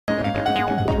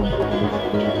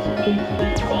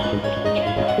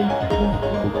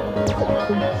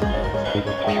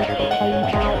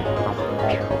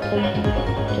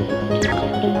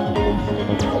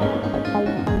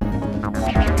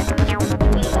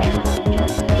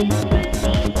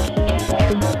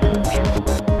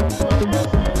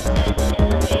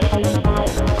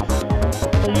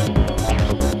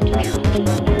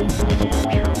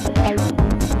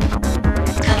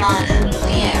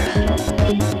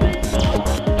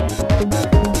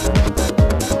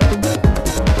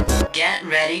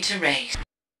Ready to race.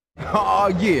 Oh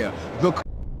yeah, the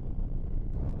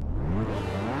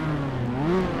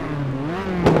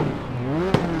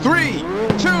 3,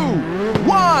 2,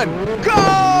 1, go!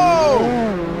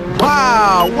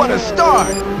 Wow, what a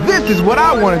start! This is what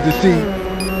I wanted to see.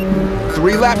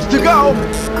 3 laps to go.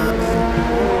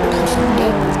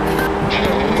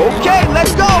 Okay,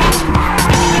 let's go!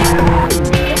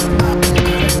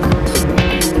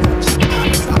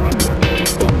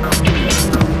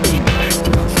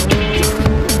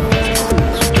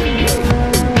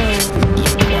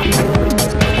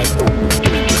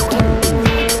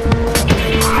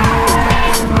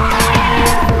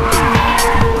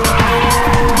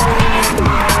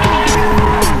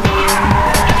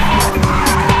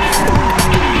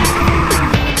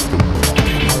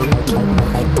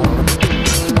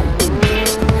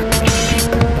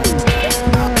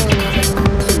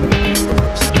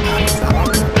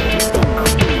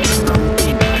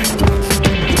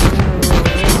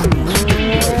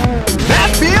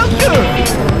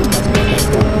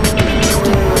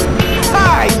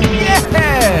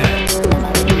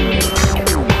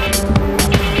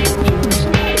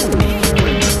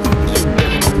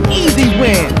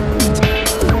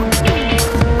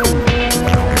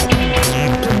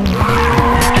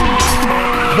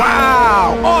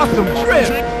 Awesome trip!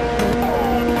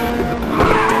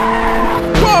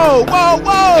 Whoa, whoa,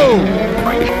 whoa!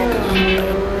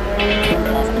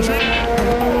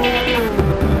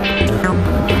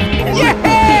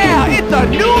 Yeah! It's a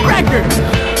new record!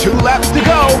 2 laps to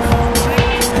go.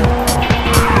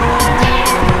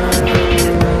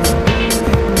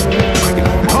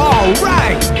 All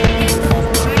right!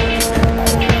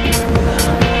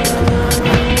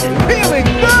 Feeling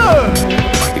good!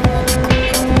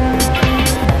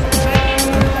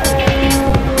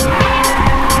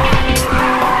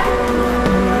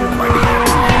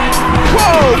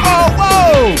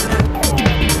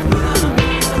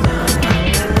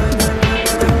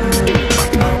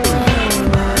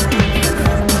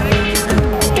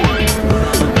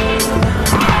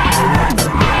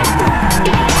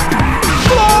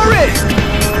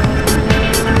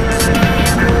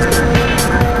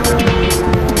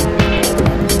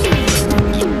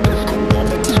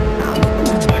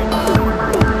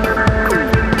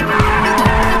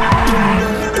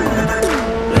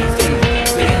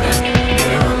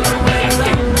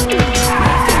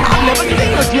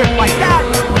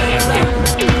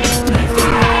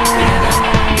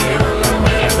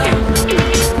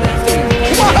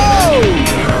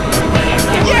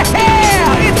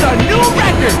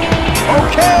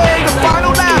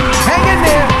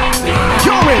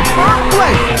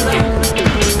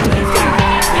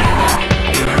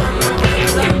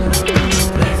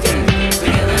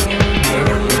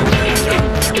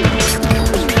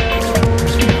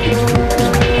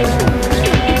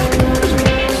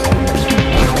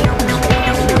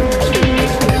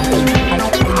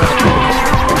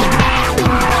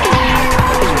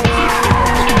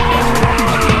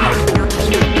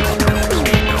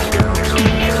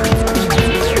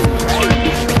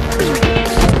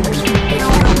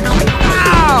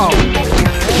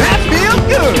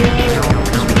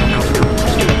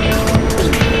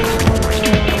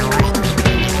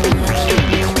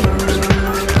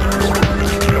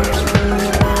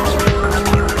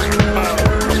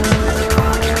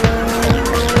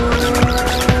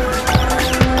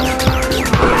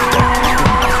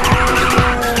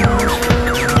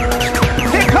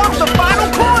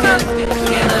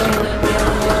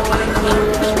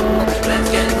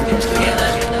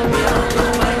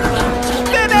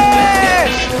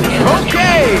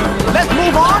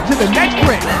 The next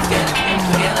ring.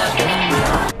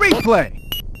 Replay.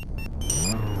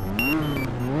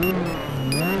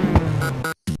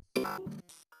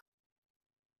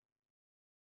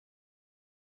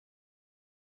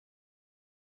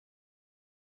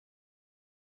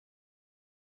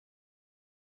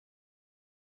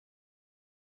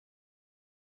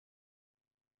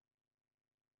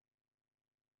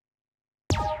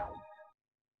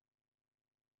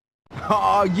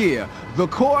 Oh yeah, the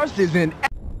course is in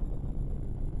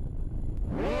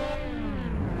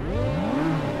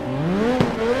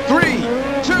 3,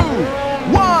 2,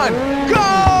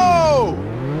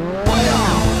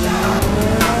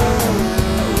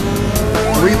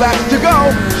 laps to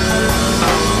go.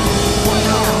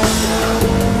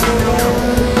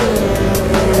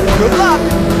 Good luck.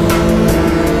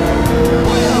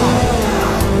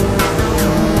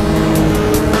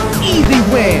 Easy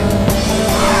win.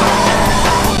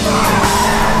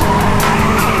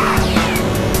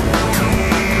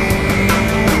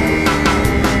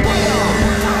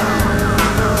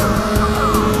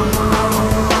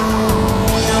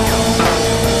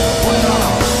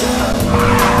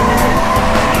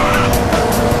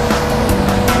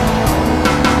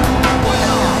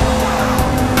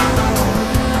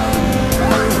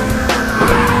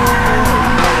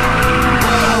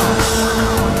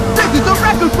 This is a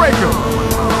record breaker.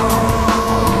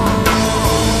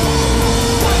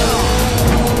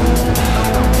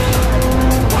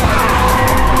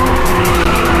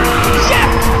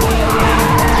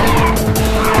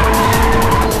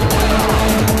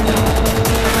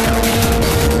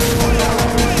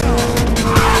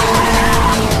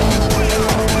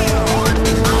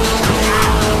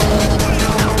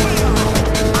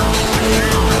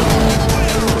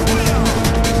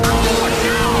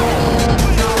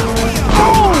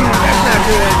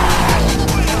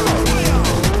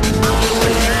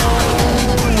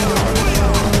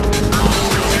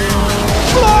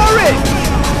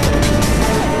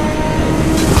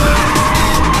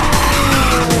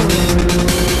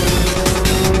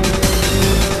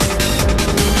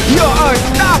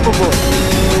 Unstoppable!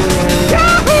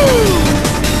 Yahoo!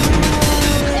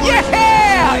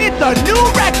 Yeah! It's a new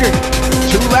record!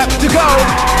 2 laps to go!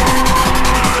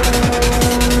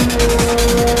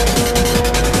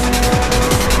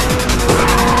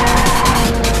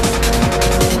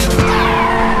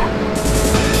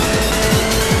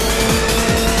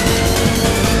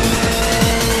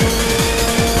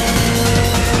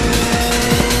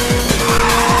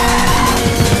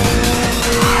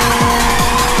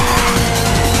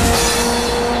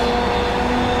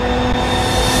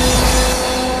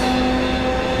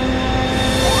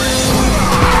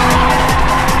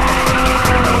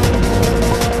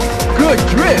 Good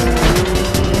drift!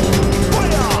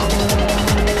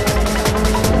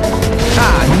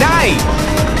 Ah, nice!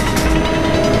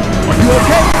 Are you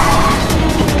okay?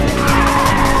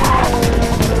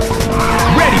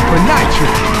 Ready for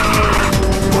nitrous!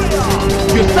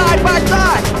 You're side by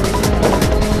side!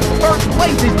 First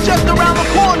place is just around the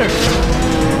corner!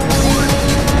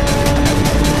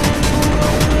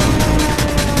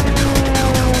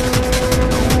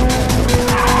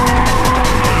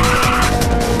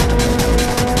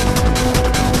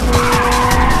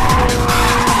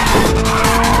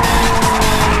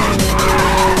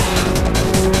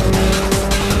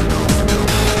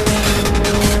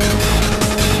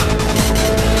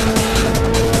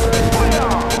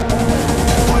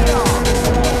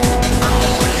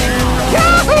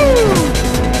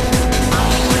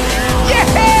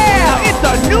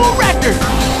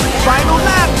 Final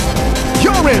lap!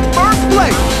 You're in first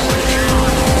place!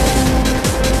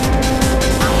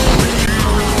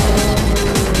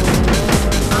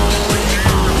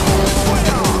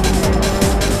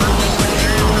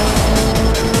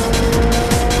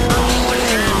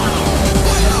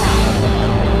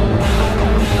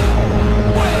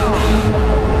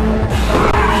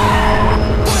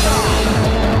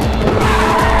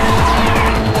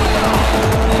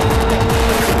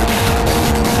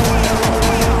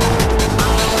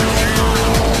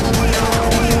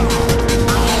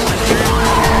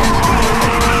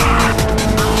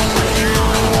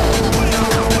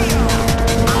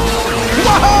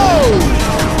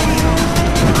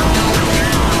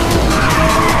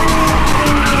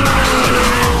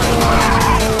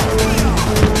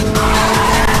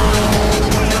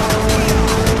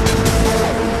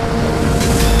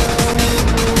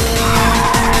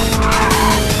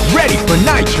 Ready for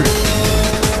nitrous!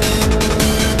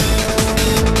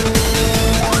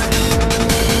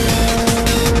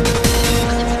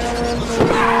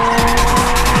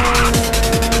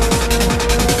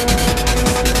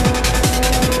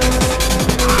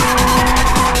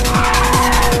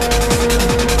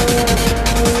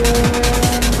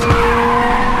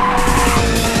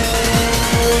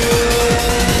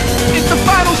 It's the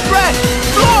final stretch!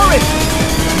 Floor it!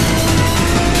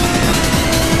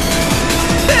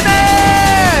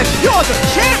 You're the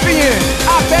champion! I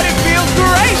bet it feels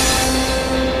great!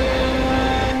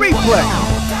 Replay!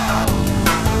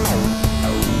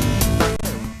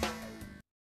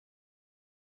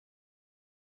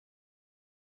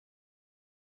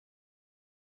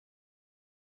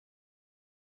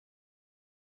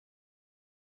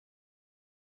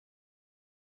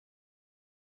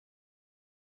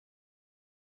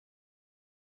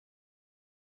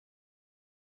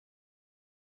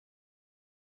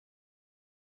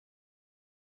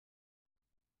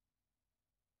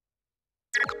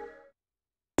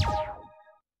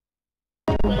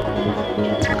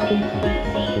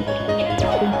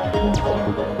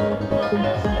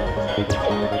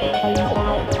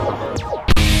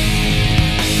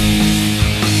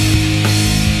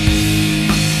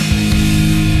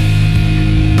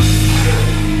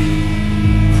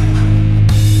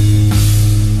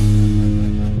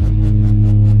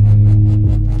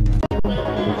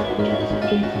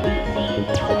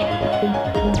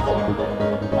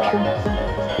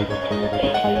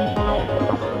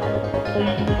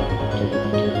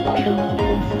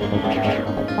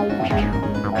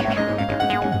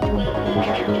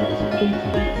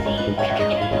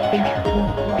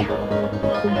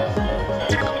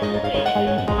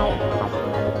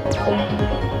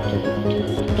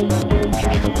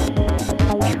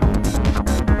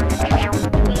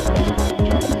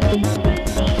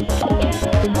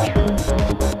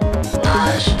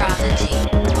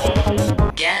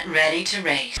 Get ready to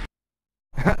race.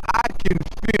 I can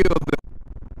feel the...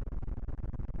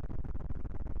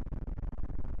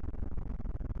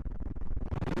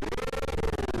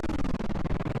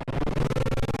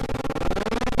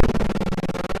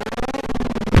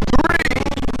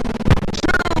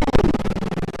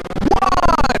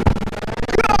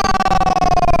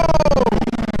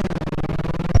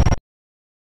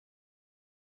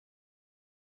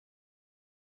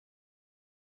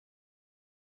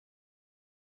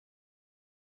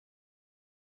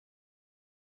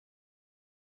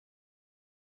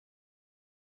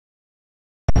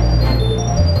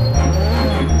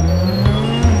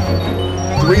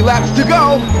 Three laps to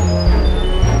go.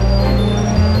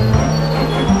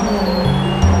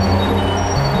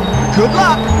 Good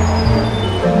luck.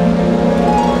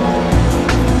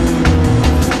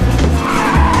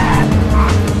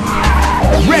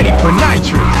 Ready for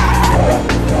nitrous.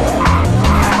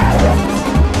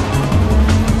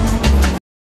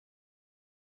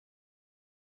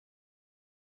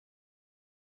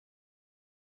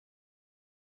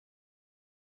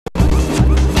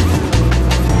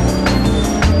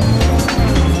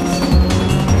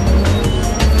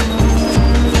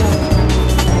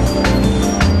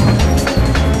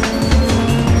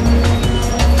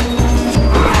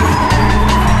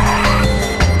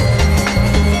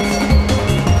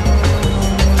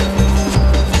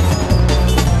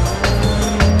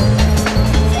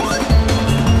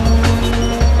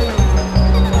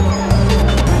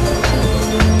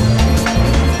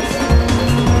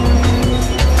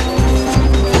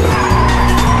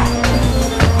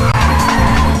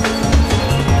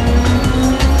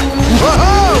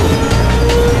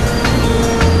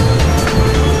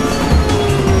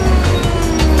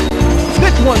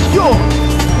 One's yours.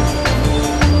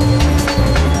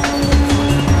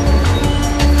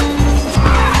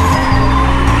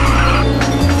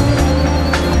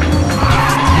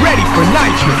 Ready for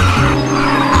nitrous.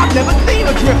 I've never seen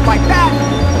a drift like that.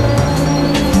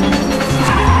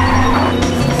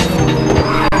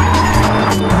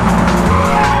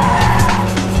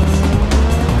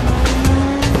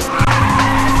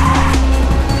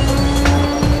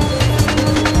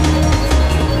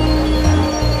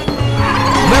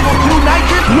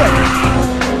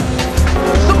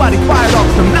 Somebody fired off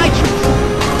some nitrous.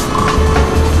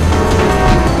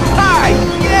 Ah,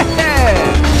 yeah!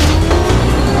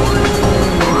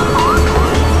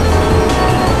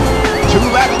 2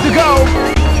 laps to go.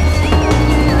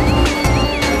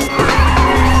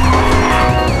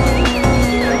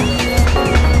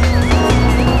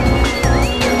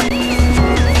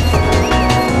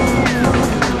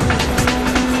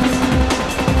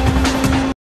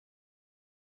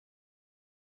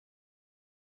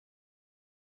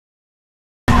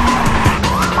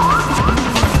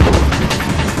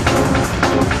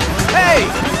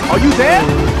 Are you there?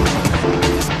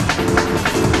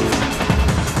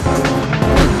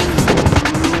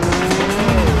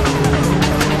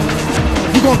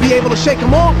 You gonna be able to shake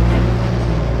them off?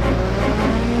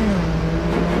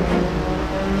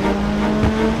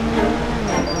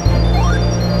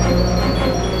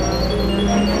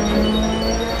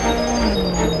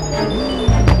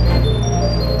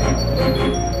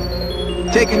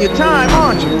 Taking your time,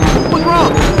 aren't you? What's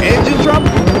wrong? Engine trouble?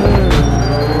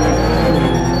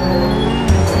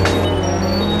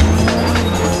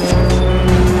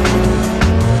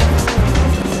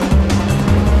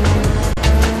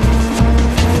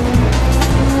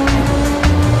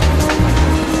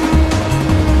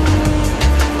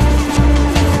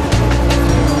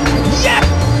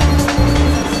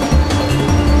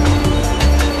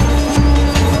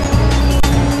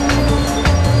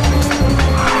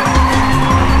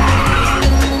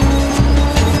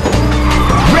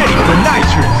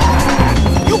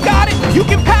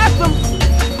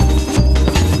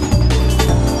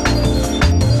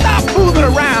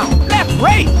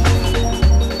 Race!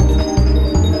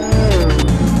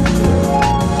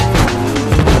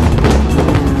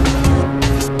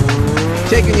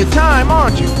 Taking your time,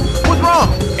 aren't you? What's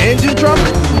wrong? Engine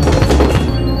trouble?